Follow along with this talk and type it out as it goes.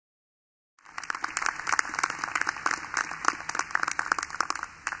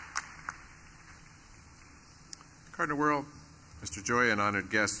Cardinal World, Mr. Joy, and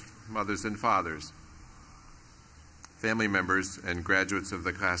honored guests, mothers and fathers, family members, and graduates of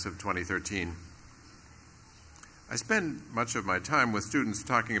the class of 2013. I spend much of my time with students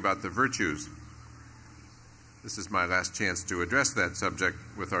talking about the virtues. This is my last chance to address that subject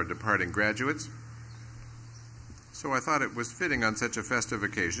with our departing graduates. So I thought it was fitting on such a festive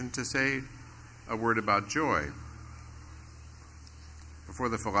occasion to say a word about joy. Before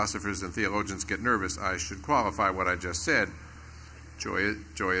the philosophers and theologians get nervous, I should qualify what I just said.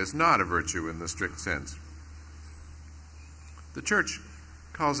 Joy is not a virtue in the strict sense. The Church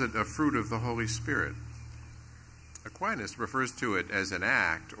calls it a fruit of the Holy Spirit. Aquinas refers to it as an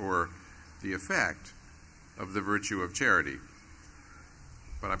act or the effect of the virtue of charity.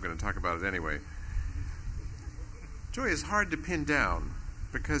 But I'm going to talk about it anyway. Joy is hard to pin down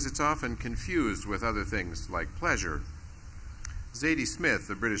because it's often confused with other things like pleasure. Zadie Smith,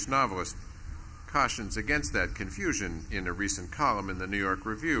 the British novelist, cautions against that confusion in a recent column in the New York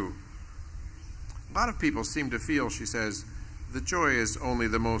Review. A lot of people seem to feel, she says, that joy is only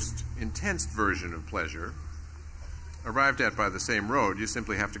the most intense version of pleasure. Arrived at by the same road, you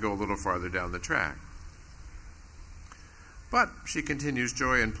simply have to go a little farther down the track. But, she continues,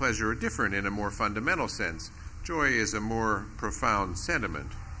 joy and pleasure are different in a more fundamental sense. Joy is a more profound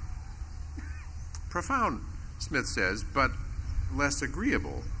sentiment. Profound, Smith says, but less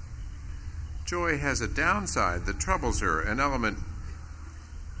agreeable. Joy has a downside that troubles her, an element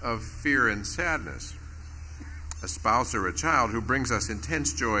of fear and sadness. A spouse or a child who brings us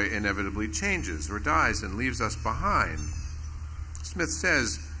intense joy inevitably changes or dies and leaves us behind. Smith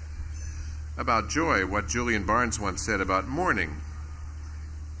says about joy what Julian Barnes once said about mourning.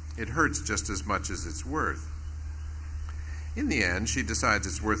 It hurts just as much as it's worth. In the end, she decides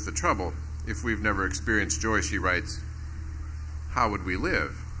it's worth the trouble. If we've never experienced joy, she writes, how would we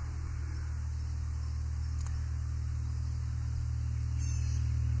live?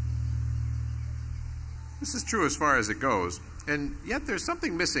 This is true as far as it goes, and yet there's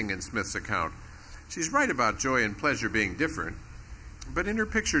something missing in Smith's account. She's right about joy and pleasure being different, but in her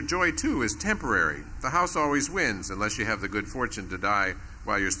picture, joy too is temporary. The house always wins unless you have the good fortune to die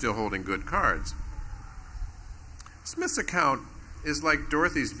while you're still holding good cards. Smith's account is like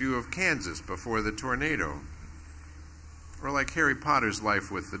Dorothy's view of Kansas before the tornado, or like Harry Potter's life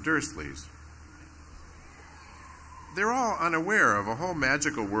with the Dursleys. They're all unaware of a whole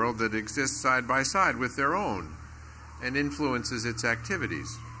magical world that exists side by side with their own and influences its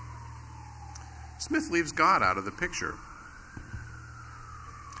activities. Smith leaves God out of the picture.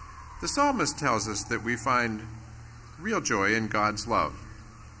 The psalmist tells us that we find real joy in God's love.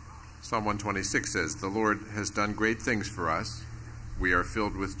 Psalm 126 says, "The Lord has done great things for us. We are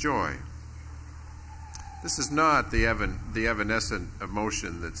filled with joy." This is not the evanescent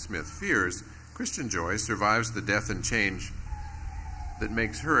emotion that Smith fears. Christian joy survives the death and change that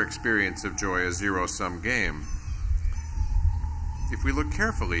makes her experience of joy a zero-sum game. If we look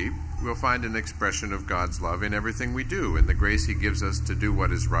carefully, we'll find an expression of God's love in everything we do, in the grace He gives us to do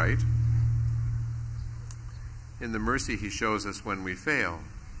what is right, in the mercy He shows us when we fail.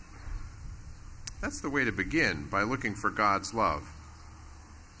 That's the way to begin, by looking for God's love.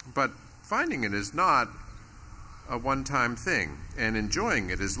 But finding it is not a one-time thing, and enjoying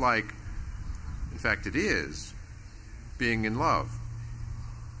it is like, in fact it is, being in love.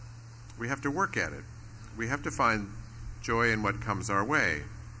 We have to work at it. We have to find joy in what comes our way.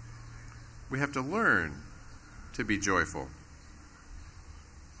 We have to learn to be joyful.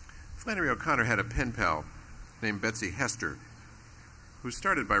 Flannery O'Connor had a pen pal named Betsy Hester, who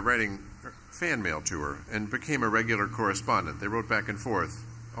started by writing fan mail to her and became a regular correspondent. They wrote back and forth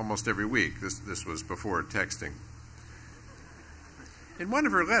almost every week. This was before texting. In one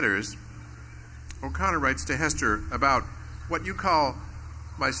of her letters, O'Connor writes to Hester about what you call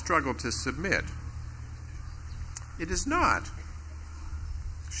my struggle to submit. It is not,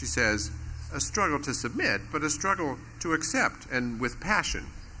 she says, a struggle to submit, but a struggle to accept, and with passion.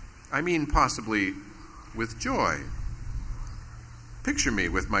 I mean possibly with joy. Picture me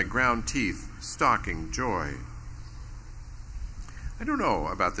with my ground teeth stalking joy. I don't know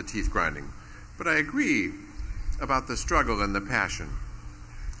about the teeth grinding, but I agree about the struggle and the passion.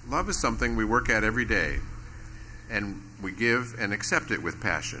 Love is something we work at every day, and we give and accept it with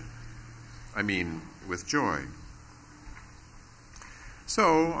passion. I mean, with joy.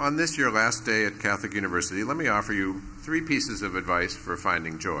 So, on this your last day at Catholic University, let me offer you 3 pieces of advice for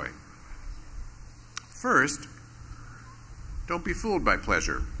finding joy. First, don't be fooled by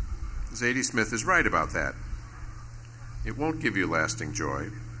pleasure. Zadie Smith is right about that. It won't give you lasting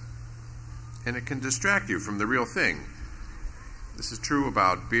joy, and it can distract you from the real thing. This is true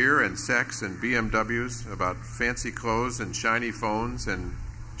about beer and sex and BMWs, about fancy clothes and shiny phones and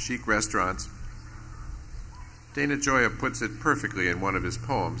chic restaurants. Dana Gioia puts it perfectly in one of his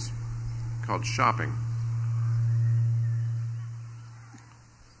poems called Shopping.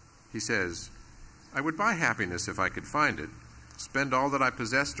 He says, "I would buy happiness if I could find it, spend all that I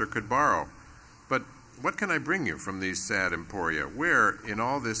possessed or could borrow. But what can I bring you from these sad emporia? Where, in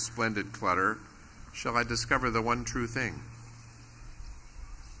all this splendid clutter, shall I discover the one true thing?"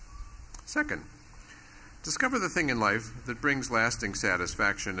 Second, discover the thing in life that brings lasting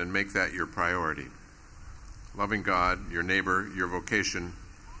satisfaction and make that your priority. Loving God, your neighbor, your vocation.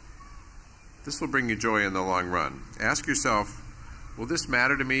 This will bring you joy in the long run. Ask yourself, will this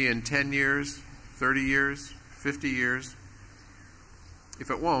matter to me in 10 years, 30 years, 50 years? If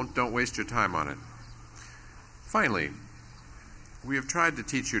it won't, don't waste your time on it. Finally, we have tried to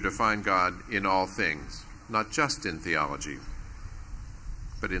teach you to find God in all things, not just in theology,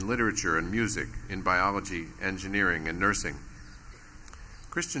 but in literature and music, in biology, engineering, and nursing.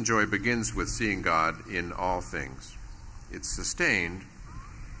 Christian joy begins with seeing God in all things. It's sustained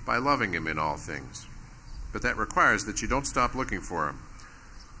by loving Him in all things. But that requires that you don't stop looking for Him.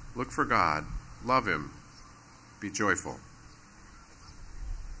 Look for God, love Him, be joyful.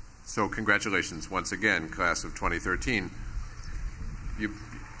 So congratulations once again, class of 2013.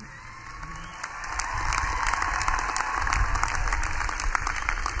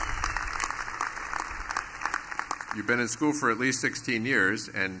 You've been in school for at least 16 years,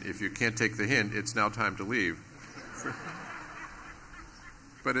 and if you can't take the hint, it's now time to leave.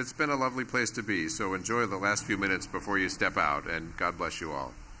 But it's been a lovely place to be, so enjoy the last few minutes before you step out, and God bless you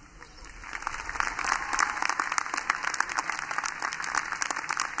all.